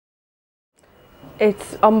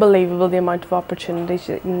It's unbelievable the amount of opportunities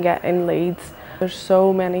you can get in Leeds. There's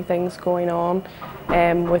so many things going on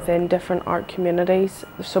within different art communities.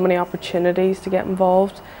 There's so many opportunities to get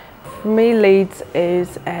involved. For me, Leeds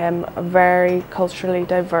is a very culturally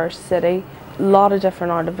diverse city. A lot of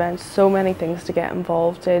different art events, so many things to get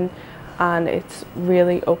involved in, and it's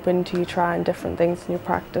really open to you trying different things in your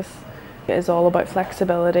practice. It is all about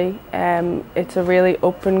flexibility. It's a really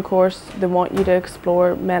open course. They want you to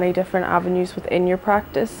explore many different avenues within your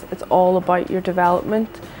practice. It's all about your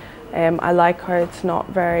development. I like how it's not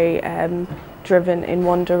very driven in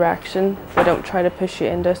one direction. They don't try to push you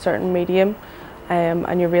into a certain medium,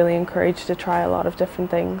 and you're really encouraged to try a lot of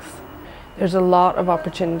different things. There's a lot of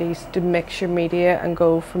opportunities to mix your media and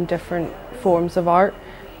go from different forms of art.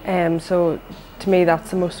 So to me,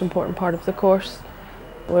 that's the most important part of the course.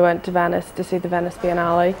 We went to Venice to see the Venice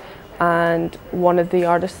Biennale, and one of the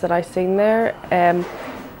artists that I seen there,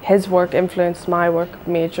 his work influenced my work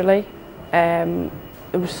majorly.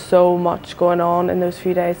 There was so much going on in those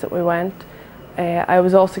few days that we went. I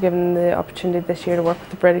was also given the opportunity this year to work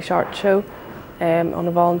with the British Art Show on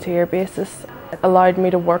a volunteer basis. It allowed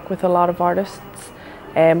me to work with a lot of artists,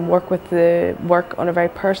 work with the work on a very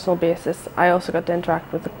personal basis. I also got to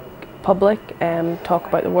interact with the public, talk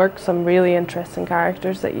about the work, some really interesting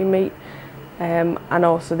characters that you meet, and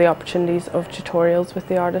also the opportunities of tutorials with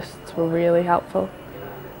the artists were really helpful.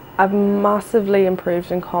 I've massively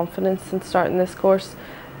improved in confidence since starting this course,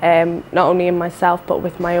 not only in myself but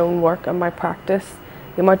with my own work and my practice.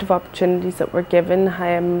 The amount of opportunities that were given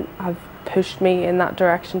have pushed me in that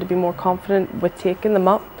direction to be more confident with taking them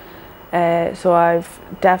up. So I've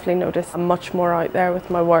definitely noticed I'm much more out there with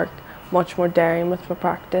my work, much more daring with my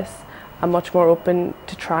practice, and much more open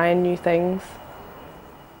to trying new things.